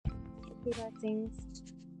Blessings.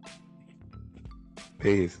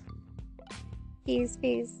 Peace. Peace,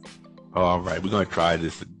 peace. All right, we're gonna try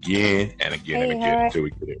this again and again and Hey, again how until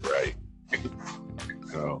we get it right.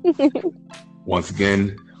 So, once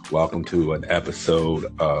again, welcome to an episode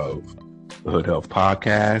of the Hood Health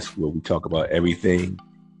Podcast, where we talk about everything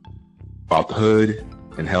about the hood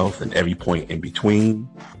and health and every point in between.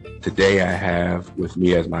 Today, I have with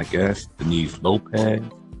me as my guest Denise Lopez,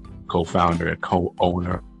 co-founder and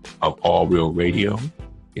co-owner of All Real Radio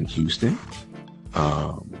in Houston.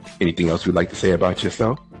 Anything else you'd like to say about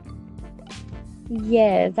yourself?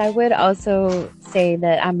 Yes, I would also say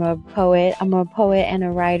that I'm a poet. I'm a poet and a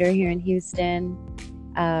writer here in Houston.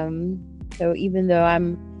 So even though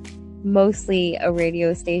I'm mostly a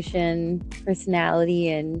radio station personality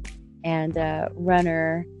and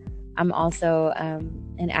runner, I'm also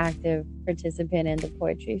an active participant in the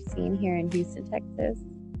poetry scene here in Houston, Texas.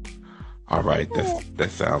 All right,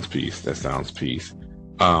 that sounds peace. That sounds peace.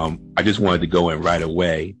 I just wanted to go in right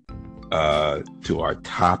away to our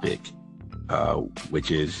topic, which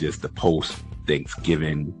is just the post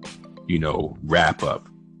Thanksgiving, wrap up.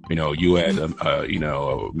 You as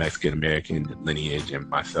a Mexican American lineage, and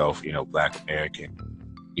myself, Black American.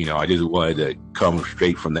 I just wanted to come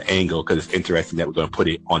straight from the angle because it's interesting that we're going to put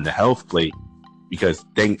it on the health plate, because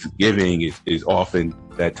Thanksgiving is often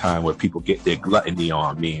that time where people get their gluttony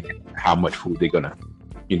on, meaning how much food they're gonna,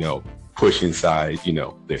 push inside,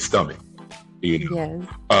 their stomach. Yes.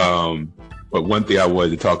 But one thing I wanted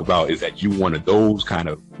to talk about is that you're one of those kind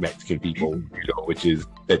of Mexican people, which is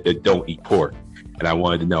that don't eat pork. And I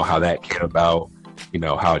wanted to know how that came about,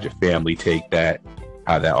 how did your family take that,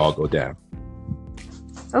 how that all go down?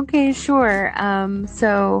 Okay, sure.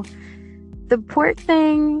 So the pork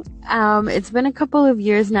thing, it's been a couple of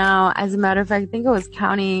years now. As a matter of fact, I think I was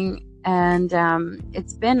counting, and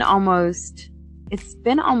it's been almost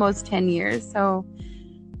 10 years. So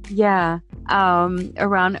yeah,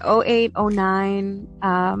 around 08, 09,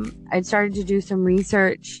 I started to do some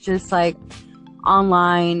research, just like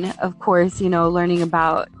online, of course, learning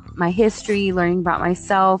about my history, learning about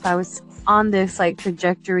myself. I was on this like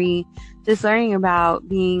trajectory, just learning about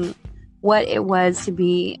being what it was to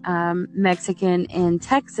be Mexican in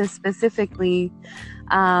Texas specifically,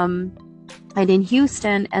 and in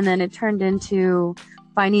Houston. And then it turned into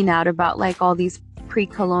finding out about like all these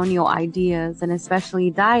pre-colonial ideas, and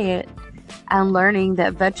especially diet, and learning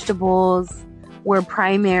that vegetables were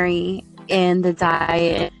primary in the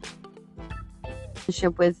diet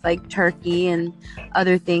with like turkey, and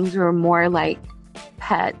other things were more like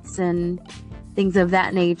pets and things of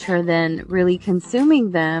that nature than really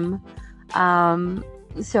consuming them.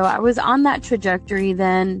 So I was on that trajectory.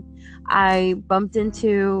 Then I bumped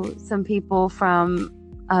into some people from,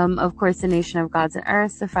 of course, the Nation of Gods and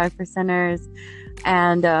Earths, the 5%ers,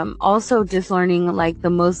 and also just learning like the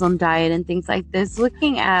Muslim diet and things like this,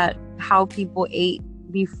 looking at how people ate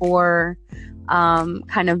before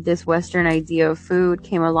kind of this Western idea of food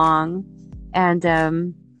came along.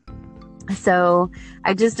 And so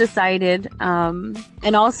I just decided,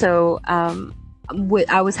 and also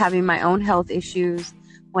I was having my own health issues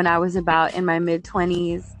when I was about in my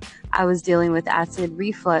mid-20s. I was dealing with acid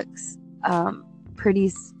reflux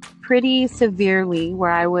pretty severely,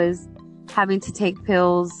 where I was having to take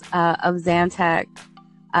pills of Zantac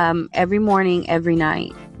every morning, every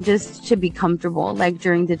night, just to be comfortable, like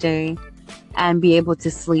during the day, and be able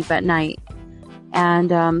to sleep at night.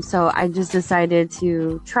 And so I just decided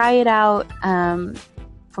to try it out,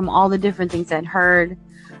 from all the different things I'd heard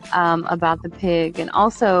about the pig, and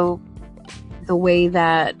also the way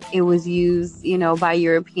that it was used, by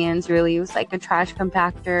Europeans. Really, it was like a trash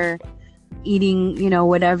compactor, eating,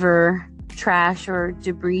 whatever trash or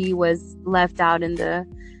debris was left out in the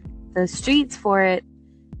streets for it.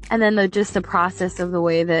 And then just the process of the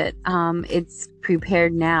way that it's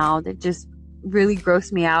prepared now, that just really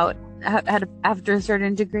grossed me out after a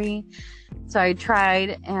certain degree. So I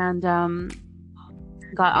tried and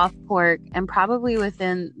got off pork, and probably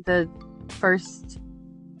within the first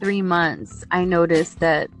 3 months, I noticed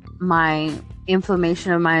that my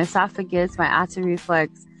inflammation of my esophagus, my acid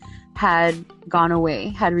reflux, had gone away,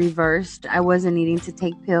 had reversed. I wasn't needing to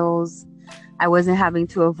take pills. I wasn't having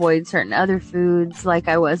to avoid certain other foods like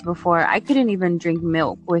I was before. I couldn't even drink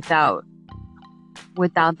milk without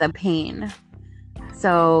the pain.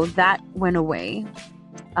 So that went away.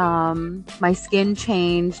 My skin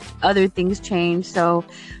changed, other things changed. So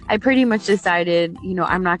I pretty much decided,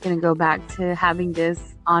 I'm not going to go back to having this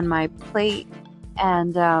on my plate.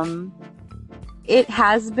 And it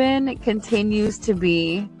continues to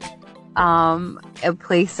be a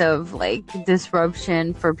place of like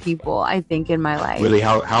disruption for people, I think, in my life. Really,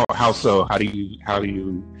 how so?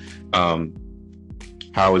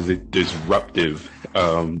 How is it disruptive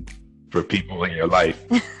for people in your life?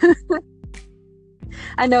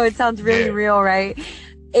 I know it sounds really real, right?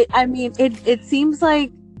 It seems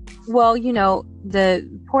like, well, you know, the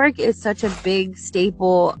pork is such a big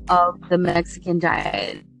staple of the Mexican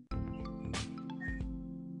diet.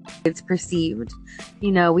 It's perceived,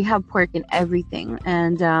 you know, we have pork in everything,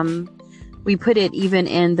 and we put it even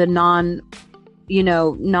in the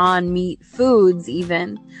non-meat foods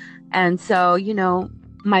even. And so, you know,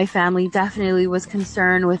 my family definitely was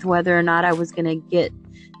concerned with whether or not I was going to get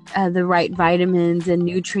the right vitamins and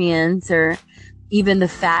nutrients, or even the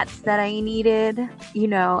fats that I needed, you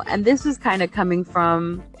know. And this was kind of coming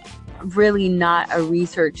from really not a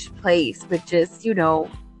research place, but just, you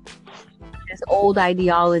know, just old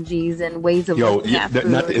ideologies and ways of looking at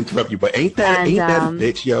food. Not to interrupt you, but ain't that a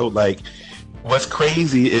bitch, yo? Like, what's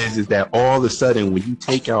crazy is that all of a sudden, when you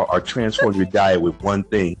take out or transform your diet with one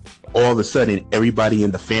thing, all of a sudden everybody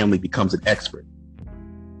in the family becomes an expert,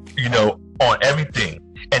 you know, on everything.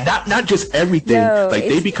 And not just everything, like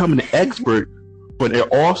they become an expert, but it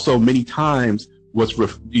also many times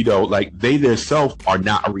you know, like they themselves are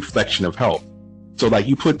not a reflection of health. So like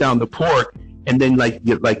you put down the pork, and then like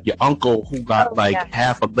your uncle who got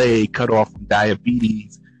half a leg cut off from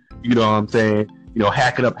diabetes, you know what I'm saying? You know,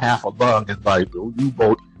 hacking up half a lung is like, oh, you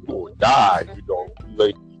both will die, you know,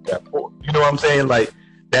 like that pork. You know what I'm saying? Like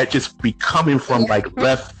that just be coming from like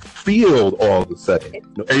left field all of a sudden. You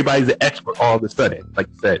know, everybody's an expert all of a sudden, like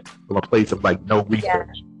you said, from a place of like no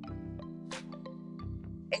research.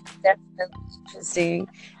 It's definitely interesting.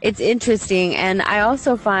 It's interesting, and I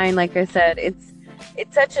also find, like I said, it's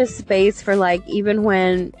such a space for like, even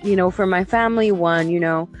when, you know, for my family, you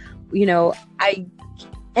know,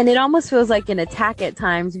 and it almost feels like an attack at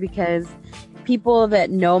times, because people that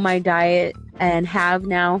know my diet and have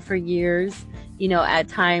now for years, you know, at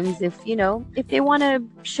times, if they want to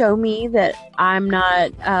show me that I'm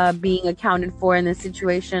not being accounted for in this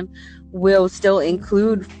situation, will still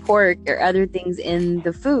include pork or other things in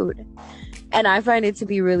the food. And I find it to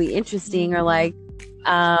be really interesting, or like,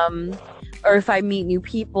 or if I meet new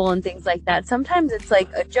people and things like that, sometimes it's like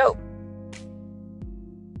a joke.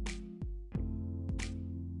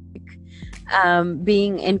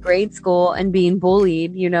 Being in grade school and being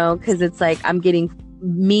bullied, you know, because it's like I'm getting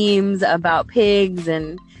memes about pigs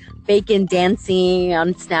and bacon dancing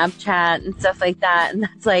on Snapchat and stuff like that, and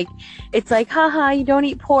that's like, it's like, haha, you don't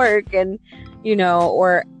eat pork, and you know,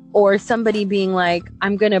 or somebody being like,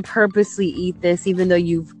 I'm gonna purposely eat this even though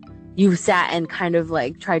you've sat and kind of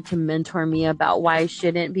like tried to mentor me about why I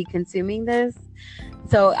shouldn't be consuming this.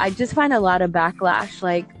 So I just find a lot of backlash,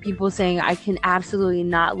 like people saying I can absolutely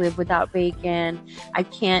not live without bacon, I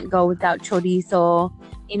can't go without chorizo,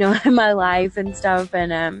 you know, in my life and stuff.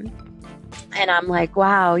 And I'm like,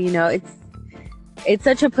 wow, you know, it's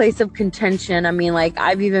such a place of contention. I mean, like,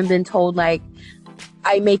 I've even been told, like,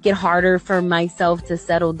 I make it harder for myself to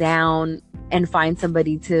settle down and find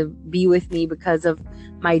somebody to be with me because of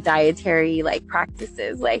my dietary like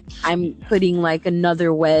practices. Like I'm putting like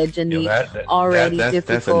another wedge in the already difficult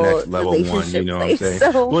that's a next level one, you know what I'm saying?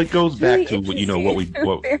 So, well, it goes back to what you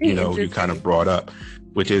know, you kind of brought up,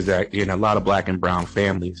 which is that in a lot of Black and brown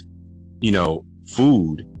families, you know,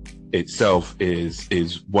 food itself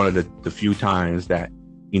is one of the few times that,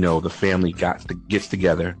 you know, the family gets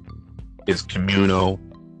together, is communal,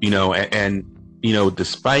 you know, and you know,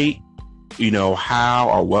 despite, you know, how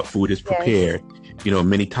or what food is prepared, you know,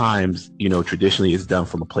 many times, you know, traditionally it's done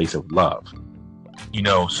from a place of love, you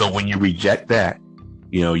know. So when you reject that,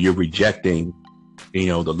 you know, you're rejecting, you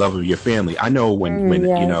know, the love of your family. I know when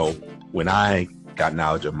you know, when I got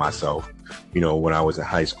knowledge of myself, you know, when I was in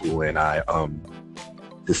high school and I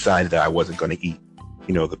decided that I wasn't going to eat,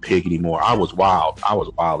 you know, the pig anymore, I was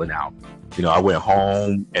wilding out. You know, I went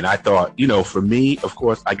home and I thought, you know, for me, of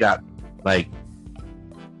course, I got like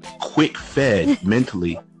quick fed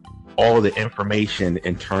mentally all the information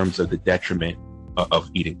in terms of the detriment of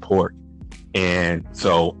eating pork. And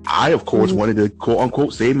so I, of course, wanted to quote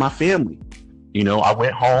unquote save my family. You know, I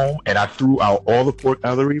went home and I threw out all the pork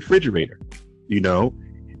out of the refrigerator, you know,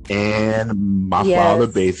 and my father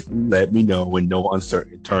basically let me know in no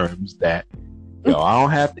uncertain terms that, you know, I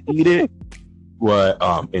don't have to eat it. But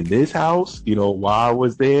in this house, you know, while I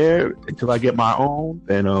was there until I get my own,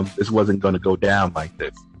 then this wasn't going to go down like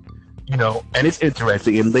this. You know, and it's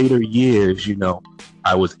interesting. In later years, you know,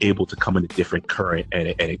 I was able to come in a different current and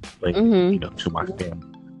explain, you know, to my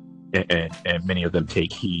family, and many of them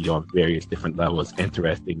take heed on various different levels.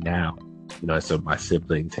 Interesting now So my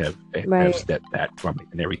siblings have Right. stepped back from it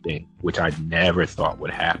and everything, which I never thought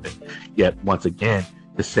would happen. Yet once again,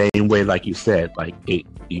 the same way, like you said, like it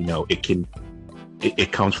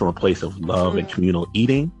comes from a place of love and communal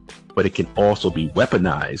eating, but it can also be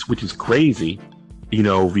weaponized, which is crazy,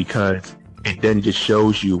 because it then just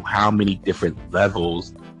shows you how many different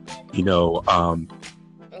levels,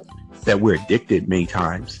 that we're addicted many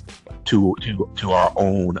times to our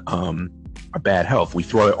own our bad health. We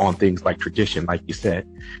throw it on things like tradition, like you said,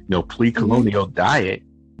 pre-colonial diet.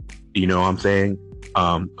 You know what I'm saying?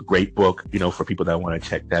 A great book, for people that want to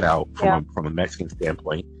check that out from a Mexican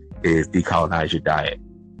standpoint is Decolonize Your Diet.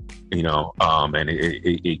 And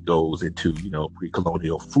it goes into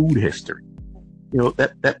pre-colonial food history.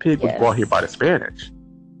 That pig was brought here by the Spanish.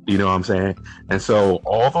 You know what I'm saying? And so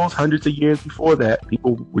all those hundreds of years before that,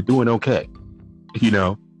 people were doing okay.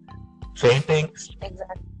 Same thing.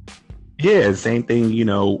 Exactly. Yeah, same thing.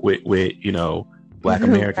 With Black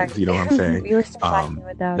Americans. You know what I'm saying? We were surviving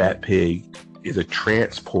without that it. pig is a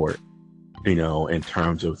transport. In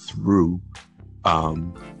terms of through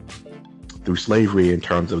slavery, in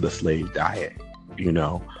terms of the slave diet.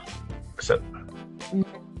 So.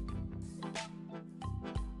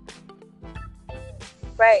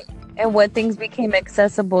 Right. And what things became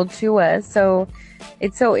accessible to us. So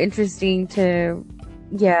it's so interesting to,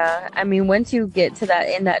 once you get to that,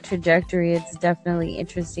 in that trajectory, it's definitely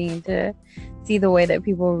interesting to see the way that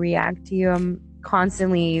people react to you. I'm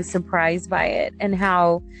constantly surprised by it and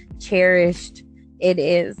how cherished it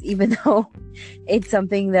is, even though it's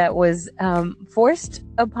something that was forced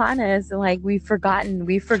upon us. Like we've forgotten.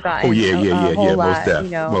 Oh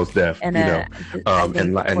yeah. Most def. And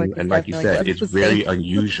and like you said, it's very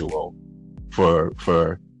unusual for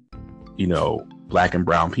Black and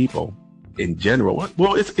brown people in general.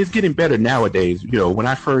 Well, it's getting better nowadays. When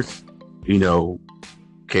I first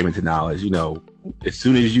came into knowledge, as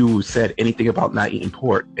soon as you said anything about not eating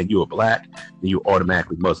pork and you were Black, then you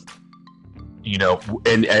automatically Muslim.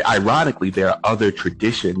 And ironically, there are other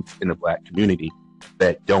traditions in the Black community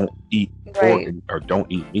that don't eat pork or don't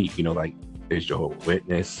eat meat. Like there's Jehovah's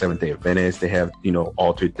Witness, Seventh-day Adventists. They have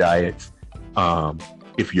altered diets.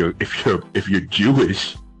 If you're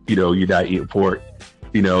Jewish, you're not eating pork.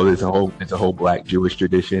 There's a whole Black Jewish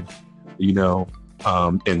tradition.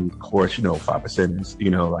 And of course,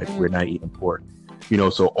 5%, like we're not eating pork.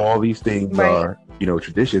 So all these things are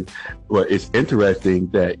traditions. But it's interesting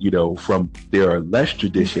that there are less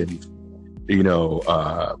traditions,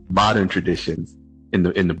 modern traditions in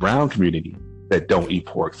the brown community that don't eat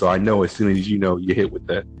pork. So I know as soon as you hit with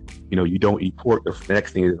the you don't eat pork, the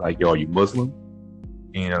next thing is like, yo, are you Muslim?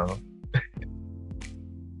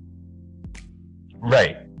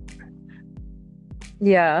 Right.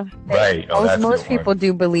 Yeah. Right. Most people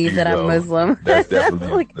do believe that I'm Muslim. That's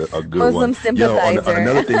definitely a good Muslim one. sympathizer.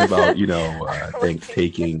 Another thing about,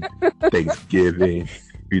 Thanksgiving,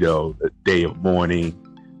 the day of mourning,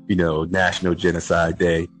 National Genocide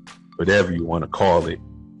Day, whatever you want to call it,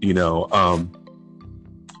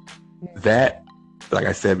 that, like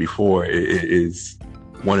I said before, is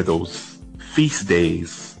one of those feast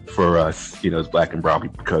days for us, as Black and brown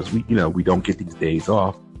people, because we don't get these days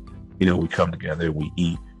off. We come together and we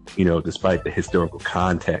eat, despite the historical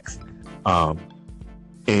context.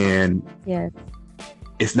 And yes,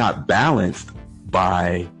 it's not balanced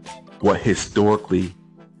by what historically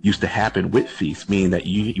used to happen with feasts, meaning that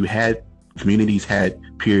communities had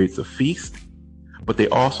periods of feast, but they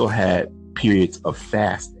also had periods of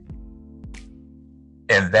fasting.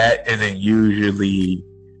 And that isn't usually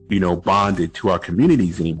bonded to our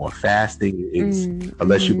communities anymore. Fasting is,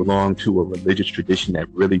 unless you belong to a religious tradition that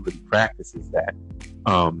really, really practices that,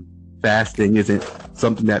 fasting isn't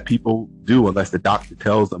something that people do unless the doctor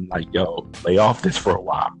tells them, like, yo, lay off this for a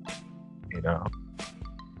while.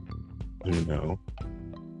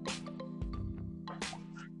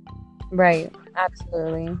 Right.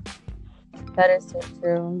 Absolutely. That is so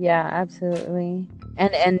true. Yeah, absolutely.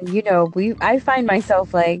 And I find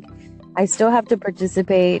myself like, I still have to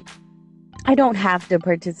participate. I don't have to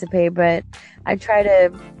participate, but I try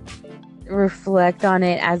to reflect on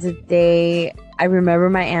it as a day. I remember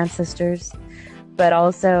my ancestors, but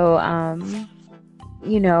also,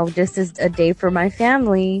 just as a day for my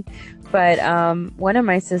family. But one of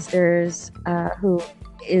my sisters, who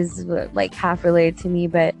is like half related to me,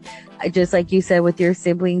 but just like you said with your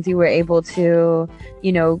siblings, you were able to,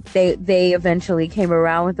 they eventually came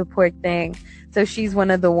around with the pork thing. So she's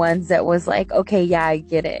one of the ones that was like, okay, yeah, I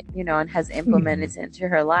get it, and has implemented it into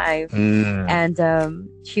her life. And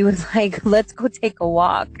she was like, let's go take a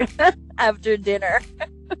walk after dinner.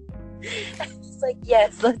 was like,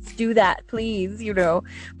 yes, let's do that, please,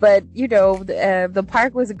 but the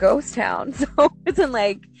park was a ghost town. So it wasn't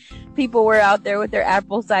like people were out there with their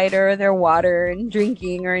apple cider, their water, and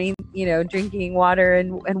drinking, or drinking water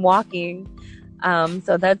and walking.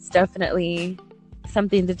 So that's definitely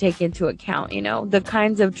something to take into account. The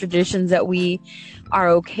kinds of traditions that we are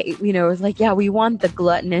okay, it's like, yeah, we want the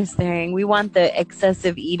gluttonous thing, we want the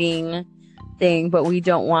excessive eating thing, but we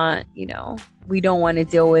don't want to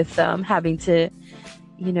deal with having to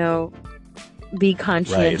be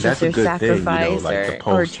conscientious, or sacrifice, thing,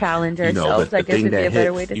 or challenge ourselves. I guess would be a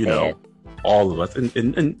better way to say it. All of us,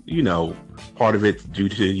 and part of it's due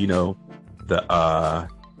to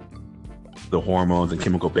the hormones and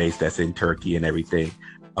chemical base that's in turkey and everything,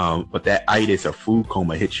 but that itis or food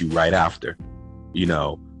coma hits you right after,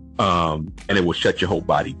 and it will shut your whole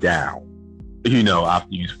body down, after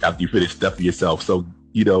you finish stuffing yourself. So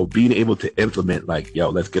being able to implement, like,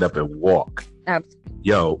 let's get up and walk.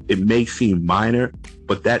 Absolutely. It may seem minor,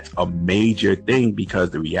 but that's a major thing,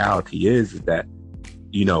 because the reality is that,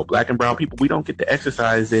 Black and brown people, we don't get to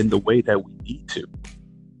exercise in the way that we need to,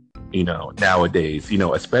 nowadays,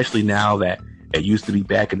 especially now that it used to be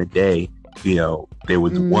back in the day, there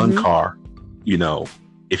was one car,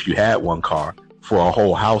 if you had one car for a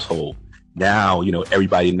whole household. Now,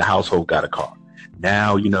 everybody in the household got a car.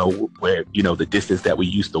 Now, where, the distance that we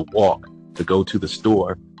used to walk to go to the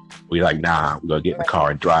store, we're like, nah, we're going to get in the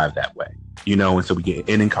car and drive that way, and so we get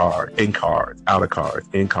in cars, out of cars,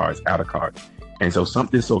 in cars, out of cars. And so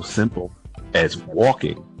something so simple as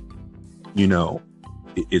walking,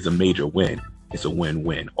 is a major win. It's a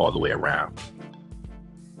win-win all the way around.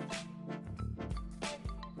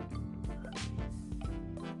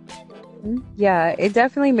 Yeah, it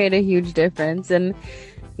definitely made a huge difference. And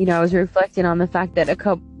I was reflecting on the fact that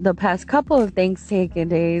the past couple of Thanksgiving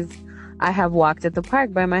days, I have walked at the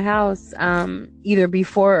park by my house, either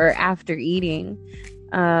before or after eating,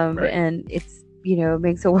 right. And it's it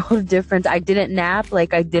makes a world of difference. I didn't nap,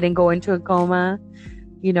 like, I didn't go into a coma.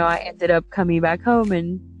 I ended up coming back home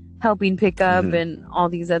and helping pick up and all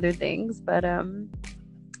these other things. But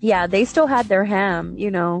yeah, they still had their ham.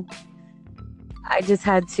 I just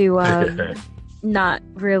had to not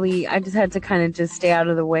really. I just had to kind of just stay out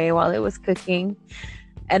of the way while it was cooking.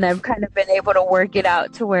 And I've kind of been able to work it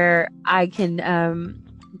out to where I can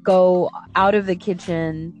go out of the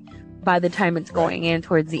kitchen by the time it's going in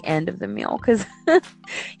towards the end of the meal, because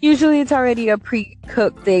usually it's already a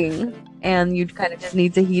pre-cooked thing and you kind of just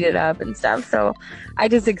need to heat it up and stuff. So I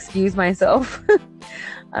just excuse myself.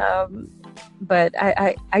 But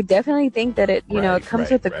I definitely think that it it comes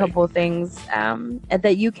with a couple of things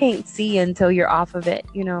that you can't see until you're off of it.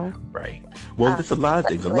 Right. Well, there's a lot of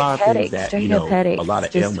things. A lot of things that headaches, a lot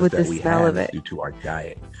of ailments that we have due to our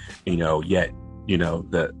diet. Yet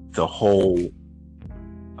the whole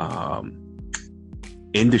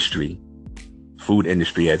food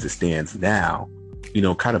industry as it stands now,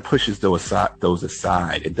 kind of pushes those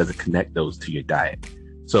aside and doesn't connect those to your diet.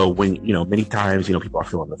 So when, many times, people are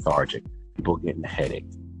feeling lethargic, people are getting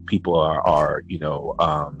headaches, people are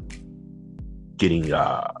getting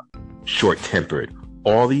short-tempered.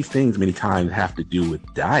 All these things many times have to do with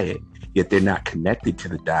diet, yet they're not connected to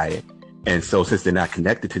the diet. And so since they're not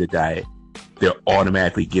connected to the diet, they're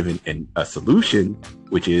automatically given a solution,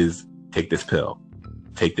 which is take this pill,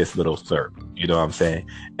 take this little syrup, you know what I'm saying?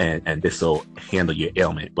 And this will handle your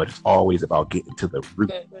ailment, but it's always about getting to the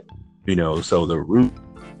root, so the root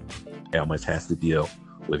ailments has to deal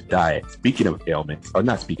with diet. Speaking of ailments, or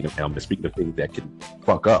not speaking of ailments, speaking of things that can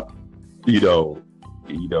fuck up, your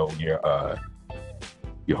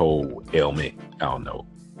whole ailment, I don't know,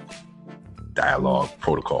 dialogue,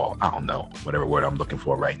 protocol, I don't know, whatever word I'm looking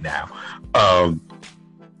for right now.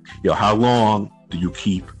 How long do you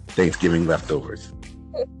keep Thanksgiving leftovers?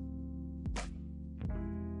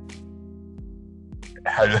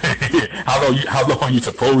 How long are you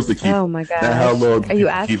supposed to keep? Oh my god! How long are you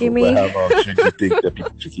asking me? How long should you think that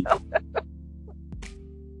people should keep?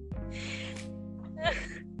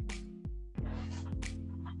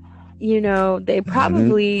 They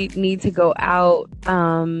probably need to go out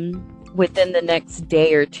within the next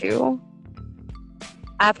day or two.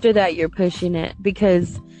 After that, you're pushing it,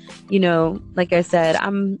 because like I said,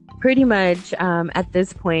 I'm pretty much at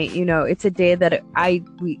this point, it's a day that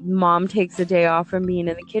mom takes a day off from being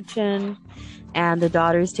in the kitchen, and the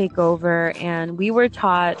daughters take over. And we were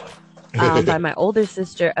taught by my older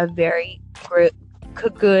sister a very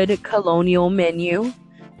good colonial menu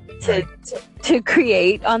to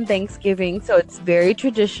create on Thanksgiving. So it's very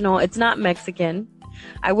traditional. It's not Mexican.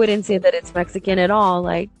 I wouldn't say that it's Mexican at all.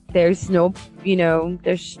 Like there's no,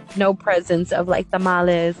 there's no presence of like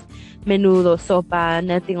tamales, menudo, sopa,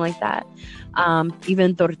 nothing like that.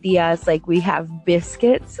 Even tortillas, like we have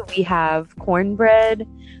biscuits, we have cornbread,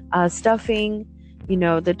 stuffing,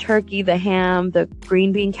 the turkey, the ham, the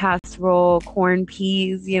green bean casserole, corn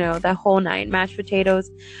peas, that whole nine, mashed potatoes.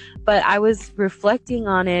 But I was reflecting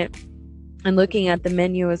on it and looking at the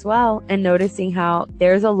menu as well and noticing how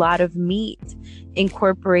there's a lot of meat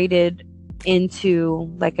incorporated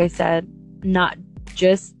into, like I said, not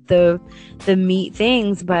just the meat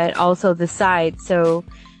things, but also the sides. So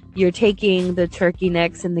you're taking the turkey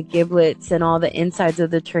necks and the giblets and all the insides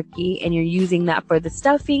of the turkey, and you're using that for the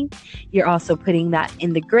stuffing. You're also putting that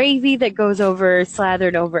in the gravy that goes over,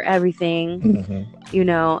 slathered over everything,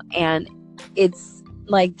 and it's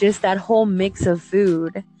like just that whole mix of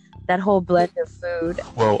food, that whole blend of food.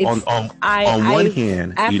 Well, on one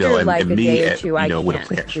hand, after like and a me, day or two, I with a can't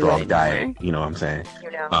plant do strong it diet, anymore. you know what I'm saying?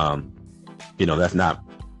 That's not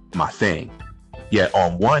my thing. Yet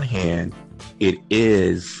on one hand, it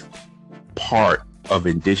is part of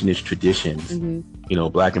indigenous traditions,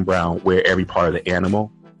 black and brown, where every part of the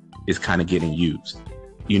animal is kind of getting used,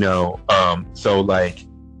 so like,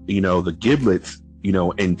 the giblets,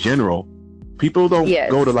 in general, people don't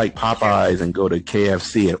go to like Popeyes and go to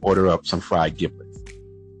KFC and order up some fried giblets.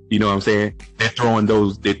 You know what I'm saying? They're throwing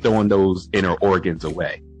those inner organs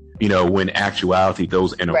away. When in actuality,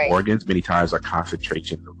 those inner organs many times are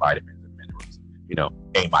concentrations of vitamins and minerals.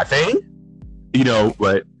 Ain't my thing.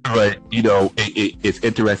 But it's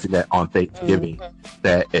interesting that on Thanksgiving,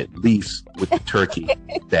 that at least with the turkey,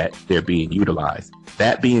 that they're being utilized.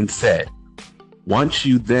 That being said, once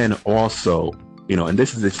you then also, and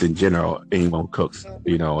this is just in general, anyone who cooks, and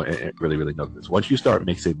really, really knows this. Once you start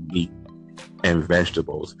mixing meat and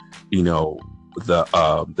vegetables,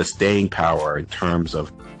 the staying power in terms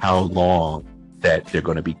of how long that they're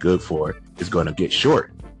going to be good for is going to get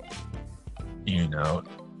short.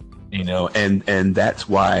 And that's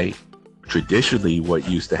why traditionally what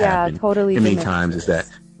used to happen many times is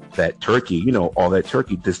that turkey, all that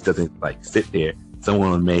turkey just doesn't like sit there.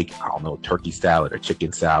 Someone will make, I don't know, turkey salad or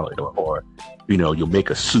chicken salad, or you'll make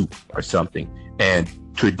a soup or something. And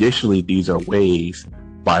traditionally, these are ways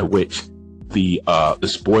by which the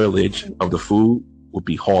spoilage of the food would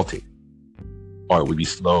be halted, or it would be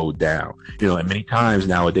slowed down. And many times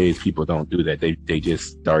nowadays people don't do that. They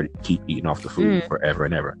just keep eating off the food forever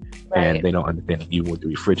and ever. Right. And they don't understand that even with the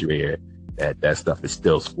refrigerator, that stuff is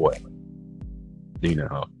still spoiling.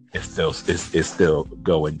 It's still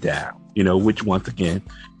going down. Which once again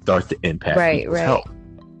starts to impact people's health.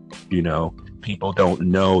 People don't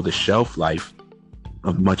know the shelf life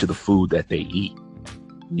of much of the food that they eat.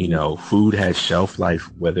 Food has shelf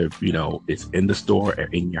life, whether it's in the store or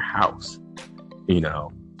in your house.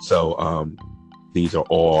 So these are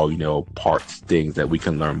all things that we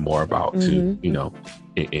can learn more about to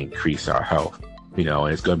increase our health. And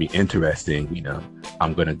it's going to be interesting.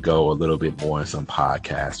 I'm going to go a little bit more in some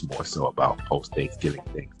podcasts, more so about post-Thanksgiving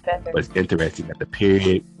things. But it's interesting that the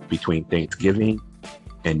period between Thanksgiving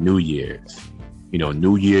and New Year's,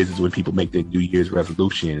 New Year's is when people make their New Year's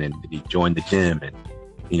resolution and they join the gym and,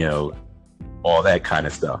 all that kind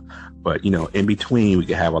of stuff. But, in between, we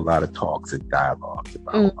can have a lot of talks and dialogues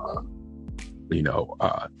about,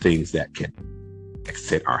 things that can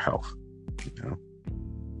extend our health,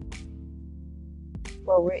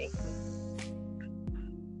 Well,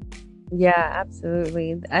 yeah,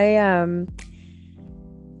 absolutely. I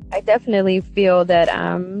definitely feel that,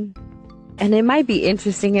 and it might be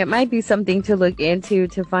interesting. It might be something to look into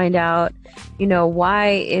to find out, why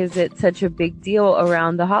is it such a big deal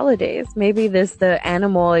around the holidays? Maybe the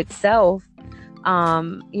animal itself,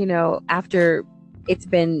 after it's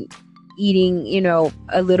been eating,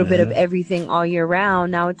 a little bit of everything all year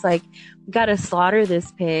round. Now it's like, we got to slaughter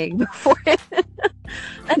this pig before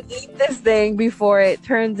and eat this thing before it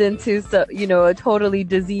turns into, a totally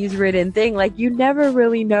disease-ridden thing. Like, you never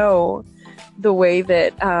really know the way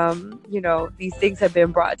that, these things have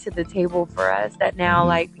been brought to the table for us, that now,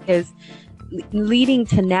 like, because leading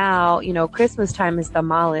to now, Christmas time is the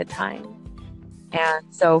tamale time. And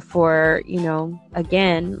so for,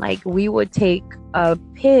 again, like, we would take a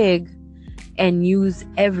pig and use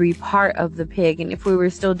every part of the pig. And if we were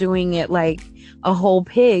still doing it like a whole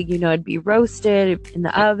pig, it'd be roasted in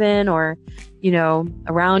the oven or,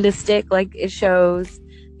 around a stick, like it shows,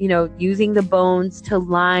 using the bones to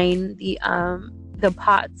line the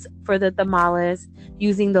pots for the tamales,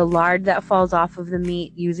 using the lard that falls off of the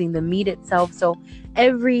meat, using the meat itself. So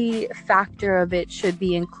every factor of it should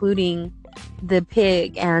be including the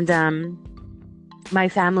pig. And my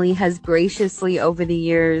family has graciously over the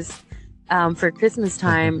years, for Christmas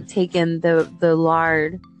time, taken the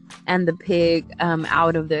lard and the pig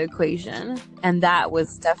out of the equation, and that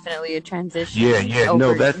was definitely a transition. Yeah.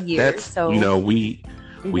 No, over years. that's So we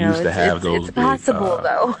used to have those it's big possible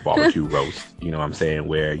though. barbecue roasts. You know what I'm saying?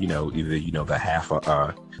 Where either the half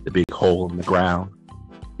the big hole in the ground.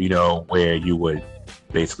 Where you would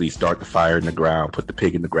basically start the fire in the ground, put the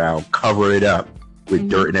pig in the ground, cover it up with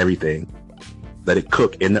dirt and everything, let it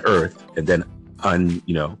cook in the earth, and then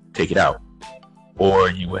take it out. Or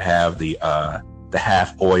you would have the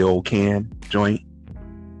half oil can joint,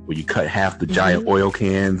 where you cut half the giant oil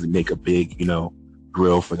cans and make a big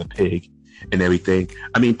grill for the pig and everything.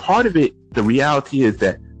 I mean, part of it, the reality is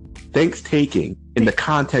that Thanksgiving in the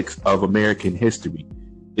context of American history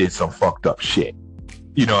is some fucked up shit.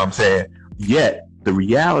 You know what I'm saying? Yet the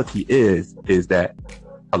reality is that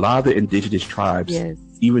a lot of the indigenous tribes,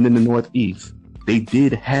 even in the Northeast, they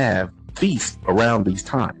did have feasts around these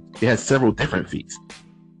times. They had several different feasts.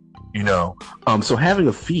 So having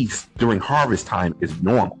a feast during harvest time is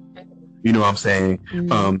normal. You know what I'm saying?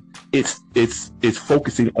 It's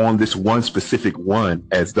focusing on this one specific one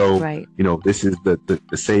as though this is the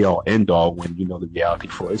say all end all, when the reality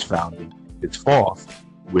for its founding is false,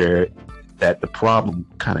 where that the problem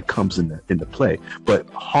kind of comes into play. But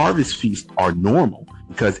harvest feasts are normal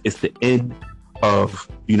because it's the end of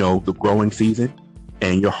the growing season,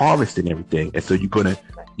 and you're harvesting everything, and so you're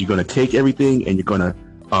gonna take everything, and you're gonna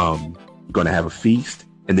have a feast,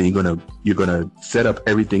 and then you're gonna set up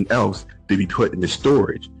everything else to be put into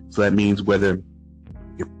storage. So that means whether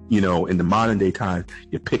in the modern day times,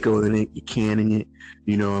 you're pickling it, you're canning it,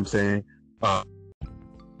 you know what I'm saying?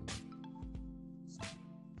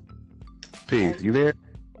 Peace, you there?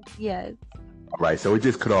 Yes. All right, so it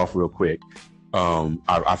just cut off real quick.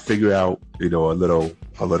 I figured out a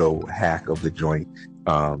little hack of the joint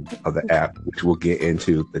of the app, which we'll get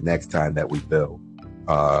into the next time that we build.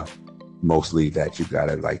 Mostly that you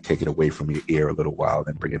gotta take it away from your ear a little while,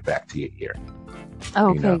 then bring it back to your ear.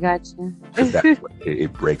 Okay, gotcha. Because that's what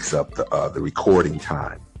it breaks up the recording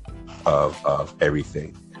time of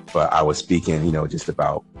everything. But I was speaking, just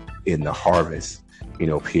about in the harvest,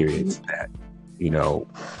 periods that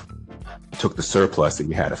took the surplus and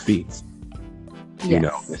you had a feast.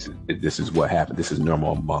 This is what happened. This is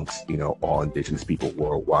normal amongst all indigenous people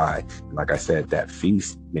worldwide. And like I said, that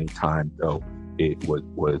feast many times though it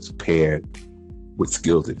was paired with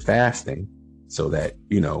skills in fasting, so that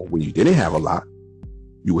when you didn't have a lot,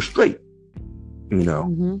 you were straight. And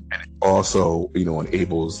it also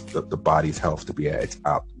enables the body's health to be at its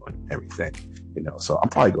optimum and everything. So I'm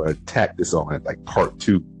probably going to tack this on at part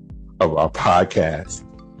 2 of our podcast.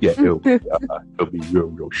 Yeah, it'll be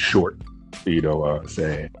real short.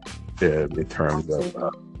 Saying in terms of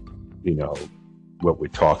what we're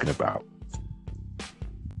talking about.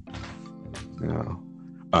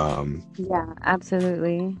 Yeah,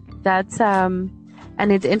 absolutely. That's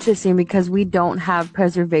and it's interesting because we don't have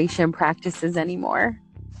preservation practices anymore.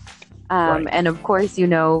 And of course,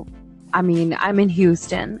 I'm in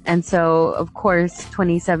Houston, and so of course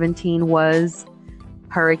 2017 was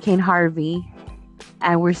Hurricane Harvey,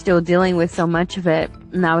 and we're still dealing with so much of it.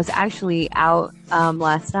 And I was actually out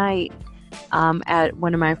last night at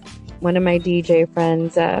one of my DJ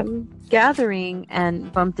friends gathering,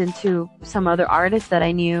 and bumped into some other artists that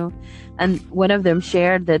I knew, and one of them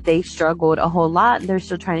shared that they struggled a whole lot, and they're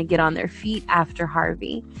still trying to get on their feet after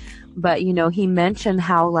Harvey. But he mentioned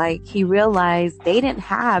how he realized they didn't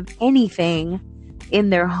have anything in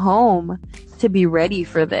their home to be ready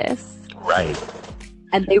for this. Right.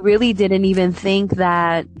 And they really didn't even think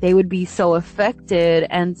that they would be so affected,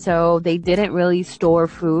 and so they didn't really store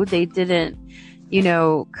food. They didn't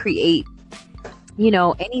create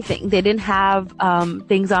anything. They didn't have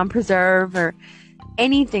things on preserve or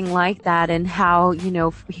anything like that. And how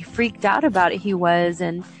he freaked out about it he was,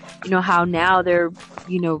 and how now they're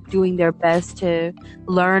doing their best to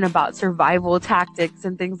learn about survival tactics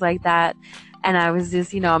and things like that. And I was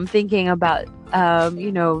just I'm thinking about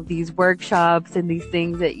these workshops and these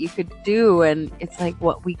things that you could do, and it's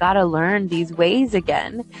we got to learn these ways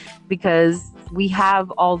again, because we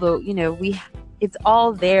have all the it's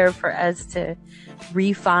all there for us to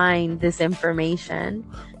refine this information.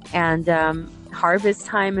 And harvest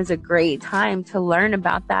time is a great time to learn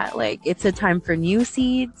about that. It's a time for new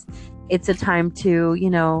seeds. It's a time to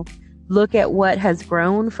look at what has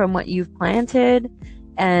grown from what you've planted,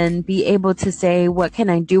 and be able to say, what can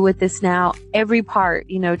I do with this now? Every part,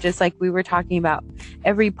 just like we were talking about,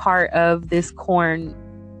 every part of this corn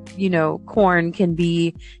can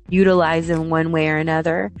be utilized in one way or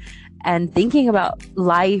another. and thinking about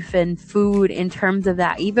life and food in terms of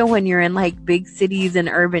that, even when you're in like big cities and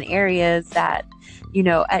urban areas, that, you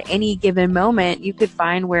know, at any given moment you could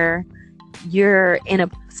find where you're in a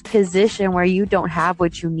position where you don't have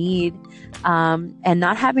what you need, and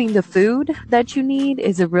not having the food that you need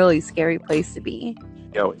is a really scary place to be.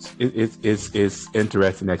 You know, it's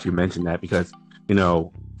interesting that you mentioned that, because, you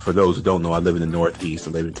know, for those who don't know, I live in the Northeast.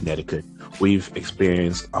 I live in Connecticut. We've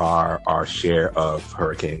experienced our share of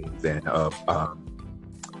hurricanes and of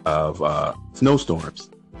snowstorms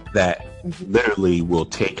that literally will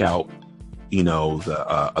take out, you know,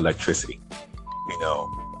 the electricity, you know,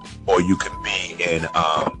 or you can be in,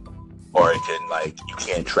 or it can, like, you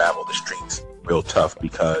can't travel the streets real tough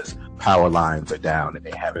because power lines are down and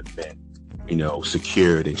they haven't been, you know,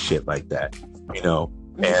 secured and shit like that, you know.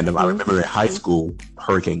 And I remember in high school,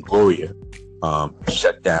 Hurricane Gloria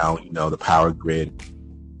shut down, you know, the power grid,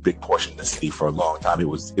 big portion of the city for a long time. It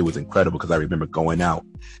was incredible, because I remember going out,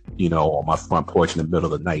 you know, on my front porch in the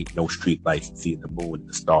middle of the night, no street lights, and seeing the moon and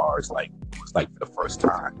the stars, like it was like for the first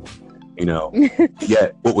time, you know.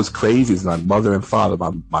 Yet what was crazy is my mother and father.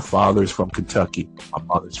 My father's from Kentucky, my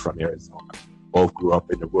mother's from Arizona. Both grew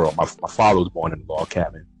up in the rural. My father was born in a log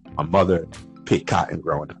cabin. My mother picked cotton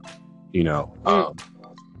growing up, you know.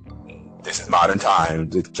 This is modern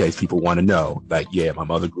times, in case people want to know. Like, yeah, my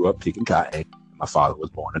mother grew up picking cotton. My father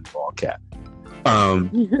was born in a log cabin.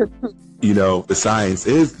 You know, the science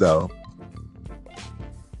is, though,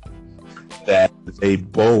 that they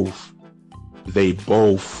both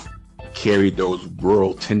carry those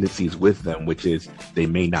rural tendencies with them, which is they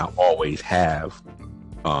may not always have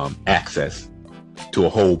access to a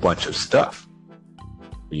whole bunch of stuff,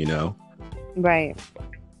 you know? Right.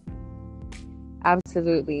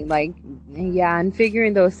 Absolutely. Like, yeah, and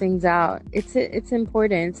figuring those things out, it's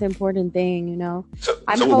important. It's an important thing, you know.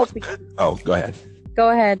 I'm hoping. Oh, go ahead. Go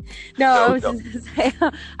ahead. No, I was just gonna say,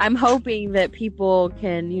 I'm hoping that people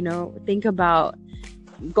can, you know, think about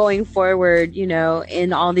going forward, you know,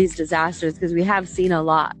 in all these disasters, because we have seen a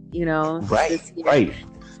lot, you know. Right. Right.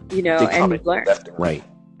 You know, and we've learned. Left and right.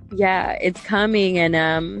 Yeah, it's coming,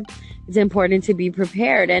 and it's important to be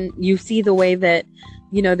prepared. And you see the way that,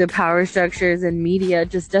 you know, the power structures and media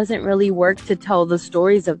just doesn't really work to tell the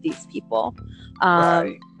stories of these people.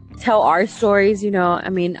 Right. Tell our stories, you know. I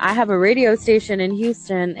mean, I have a radio station in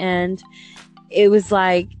Houston, and it was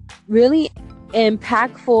like really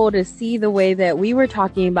impactful to see the way that we were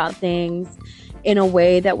talking about things in a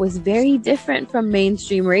way that was very different from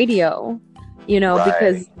mainstream radio, you know, right.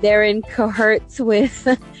 Because they're in cohorts with,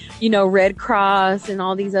 you know, Red Cross and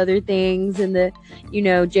all these other things, and the, you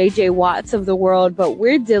know, JJ Watts of the world. But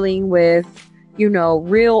we're dealing with, you know,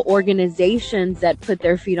 real organizations that put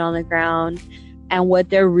their feet on the ground and what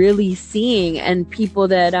they're really seeing, and people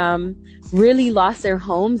that really lost their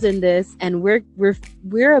homes in this. And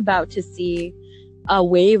we're about to see a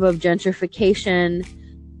wave of gentrification,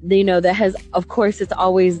 you know, that has, of course, it's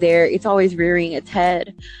always there. It's always rearing its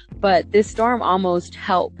head. But this storm almost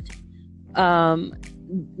helped,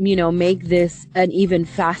 you know, make this an even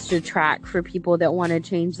faster track for people that want to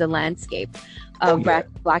change the landscape of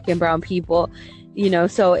black and brown people. You know,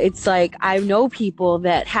 so it's like, I know people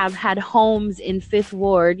that have had homes in Fifth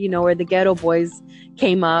Ward, you know, where the Ghetto Boys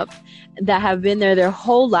came up, that have been there their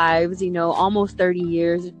whole lives, you know, almost 30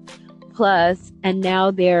 years plus. And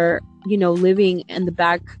now they're, you know, living in the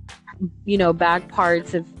back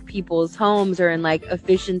parts of people's homes, or in like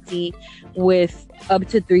efficiency with up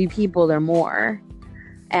to 3 people or more.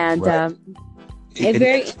 And right.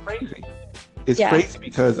 It's crazy. It's crazy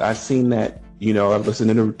because I've seen that, you know, I've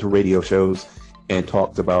listened to radio shows and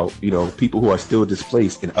talked about, you know, people who are still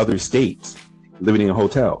displaced in other states living in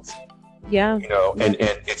hotels. Yeah. You know, and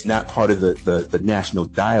it's not part of the national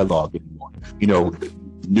dialogue anymore. You know, the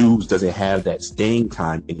news doesn't have that staying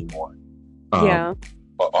time anymore.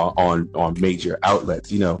 On major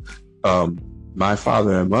outlets. You know, my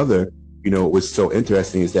father and mother, you know, what was so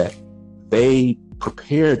interesting is that they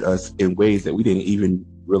prepared us in ways that we didn't even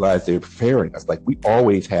realize they were preparing us. Like, we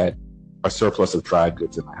always had a surplus of dry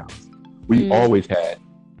goods in my house. We always had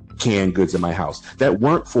canned goods in my house that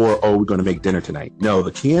weren't for, oh, we're going to make dinner tonight. No,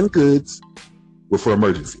 the canned goods were for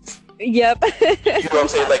emergencies. Yep. You know what I'm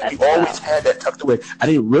saying? Like, we always had that tucked away. I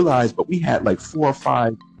didn't realize, but we had like 4 or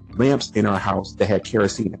 5 lamps in our house that had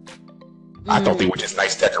kerosene in them. I thought they were just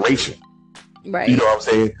nice decoration. Right. You know what I'm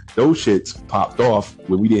saying? Those shits popped off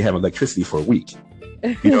when we didn't have electricity for a week.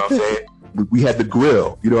 You know what I'm saying? We had the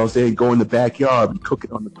grill. You know what I'm saying? Go in the backyard and cook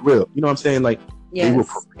it on the grill. You know what I'm saying? Like, they were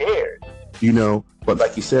prepared. You know, but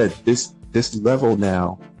like you said, this level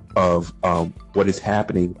now of what is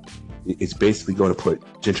happening is basically going to put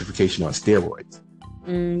gentrification on steroids.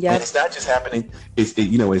 And Yep. it's not just happening.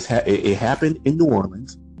 It happened in New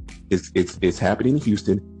Orleans. It's happening in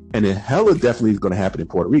Houston, and it hella definitely is going to happen in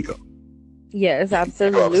Puerto Rico. Yes, You know what I'm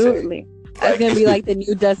saying? absolutely. That's gonna be like the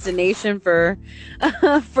new destination for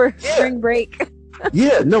for spring break.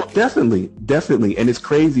 Yeah, no, definitely, and it's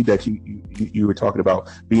crazy that you were talking about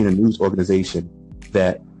being a news organization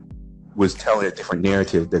that was telling a different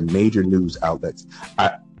narrative than major news outlets.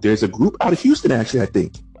 There's a group out of Houston, actually, I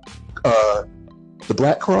think, the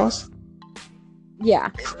Black Cross. Yeah.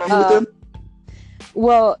 Are you familiar with them?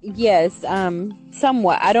 Well, yes,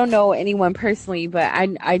 somewhat. I don't know anyone personally, but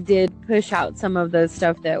I did push out some of the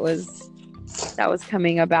stuff that was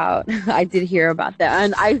coming about. I did hear about that,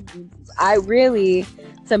 and I really,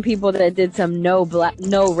 some people that did some no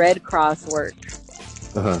Red Cross work.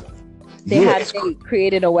 They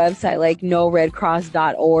created a website like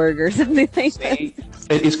noredcross.org or something like that.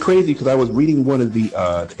 And it's crazy because I was reading one of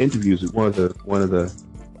the interviews with one of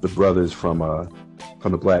the brothers from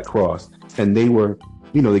the Black Cross, and they were,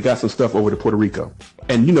 they got some stuff over to Puerto Rico,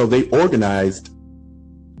 and they organized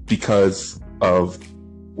because of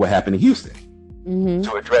what happened in Houston. Mm-hmm.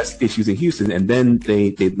 To address issues in Houston, and then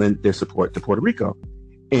they lent their support to Puerto Rico,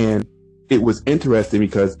 and it was interesting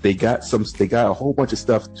because they got a whole bunch of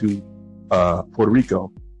stuff to Puerto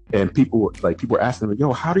Rico, and people were asking them,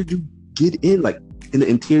 yo, how did you get in, like, in the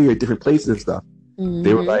interior, different places and stuff? Mm-hmm.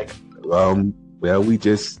 They were like, well, we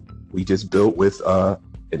just built with an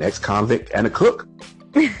ex-convict and a cook.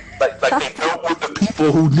 like they built with the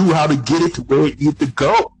people who knew how to get it to where it needed to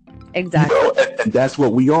go. Exactly. And that's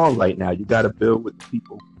what we are right now. You got to build with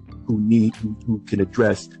people who can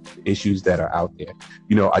address the issues that are out there.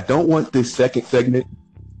 I don't want this second segment.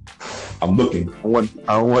 I'm looking.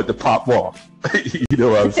 I don't want to pop off. You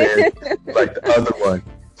know what I'm saying? Like the other one.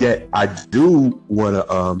 Yet I do want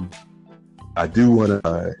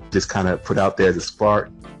to just kind of put out there as a spark,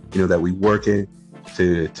 that we working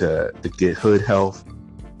to get Hood Health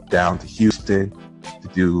down to Houston, to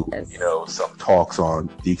do, some talks on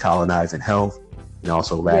decolonizing health and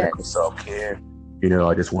also radical self-care.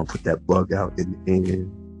 I just want to put that bug out in the air.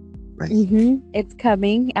 Right? Mm-hmm. It's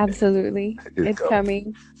coming. Absolutely. It's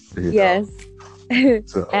coming. Yes.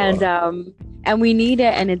 So, and we need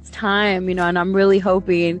it, and it's time, and I'm really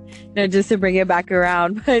hoping, just to bring it back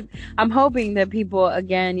around, but I'm hoping that people,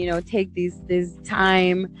 again, take this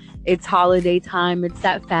time. It's holiday time. It's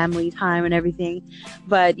that family time and everything.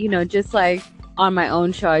 But, just like on my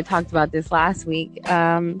own show, I talked about this last week.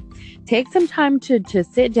 Take some time to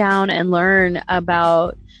sit down and learn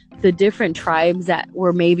about the different tribes that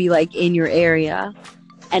were maybe like in your area,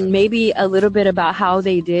 and maybe a little bit about how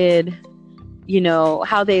they did,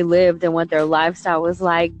 how they lived and what their lifestyle was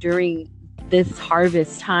like during this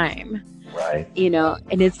harvest time. Right.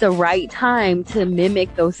 And it's the right time to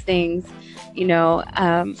mimic those things.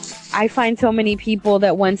 I find so many people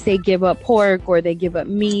that once they give up pork, or they give up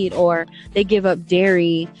meat, or they give up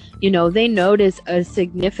dairy, they notice a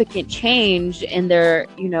significant change in their,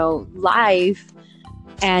 life.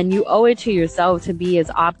 And you owe it to yourself to be as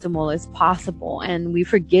optimal as possible. And we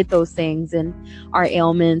forget those things and our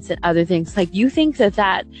ailments and other things. Like, you think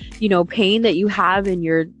that pain that you have in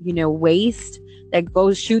your, waist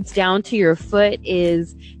that shoots down to your foot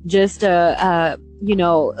is just a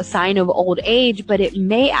sign of old age, but it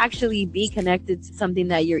may actually be connected to something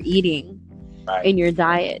that you're eating in your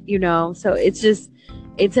diet, So it's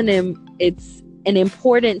an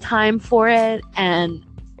important time for it. And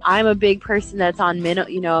I'm a big person that's on a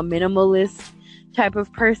minimalist type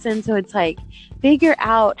of person. So it's like, figure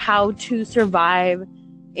out how to survive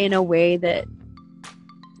in a way that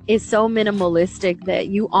is so minimalistic that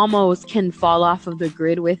you almost can fall off of the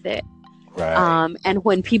grid with it. Right. And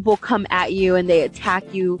when people come at you and they attack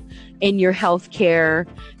you in your healthcare,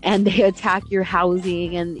 and they attack your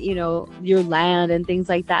housing and, your land and things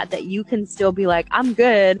like that, that you can still be like, I'm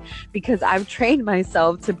good because I've trained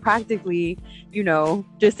myself to practically,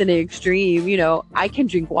 just in the extreme, I can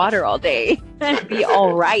drink water all day and be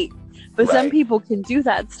all right. But some people can do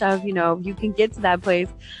that stuff, you can get to that place.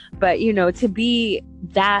 But, to be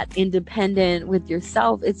that independent with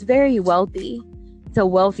yourself, it's very wealthy. It's a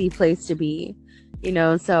wealthy place to be,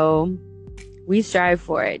 so we strive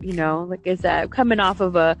for it, like I said, coming off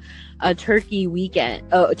of a turkey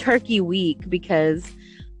week, because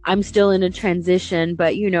I'm still in a transition.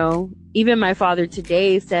 But, even my father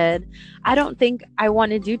today said, I don't think I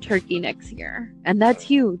want to do turkey next year. And that's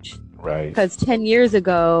huge. Right. Because 10 years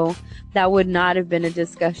ago, that would not have been a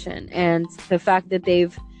discussion. And the fact that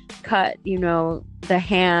they've cut, the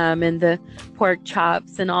ham and the pork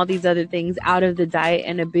chops and all these other things out of the diet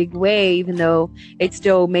in a big way, even though it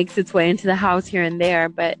still makes its way into the house here and there,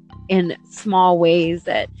 but in small ways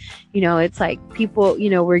that, it's like people,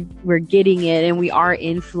 we're getting it, and we are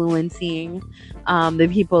influencing the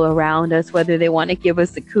people around us, whether they want to give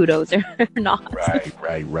us the kudos or not. Right.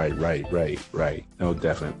 No,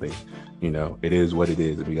 definitely. It is what it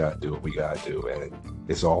is. We got to do what we got to do. And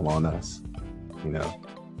it's all on us.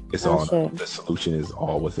 It's all on us. The solution is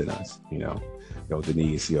all within us.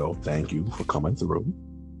 Denise, thank you for coming through.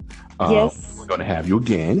 Yes. We're going to have you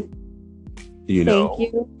again. Thank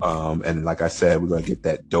you. And like I said, we're going to get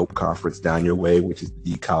that dope conference down your way, which is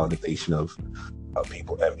the decolonization of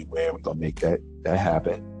people everywhere. We're going to make that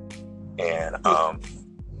happen. And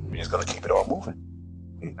we're just going to keep it all moving.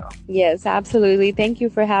 Yes, absolutely. Thank you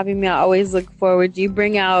for having me. I always look forward. You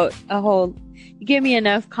bring out you give me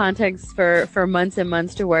enough context for months and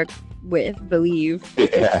months to work with, believe.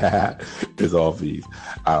 Yeah, it's all fees.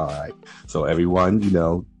 All right. So everyone,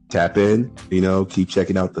 tap in, keep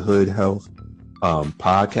checking out the Hood Health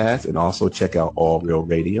podcast, and also check out All Real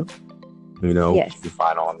Radio. Yes. You can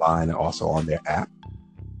find online and also on their app.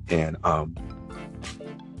 And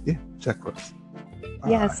check for us.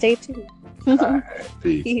 Yeah, stay tuned. All right,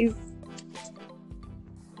 peace. Peace.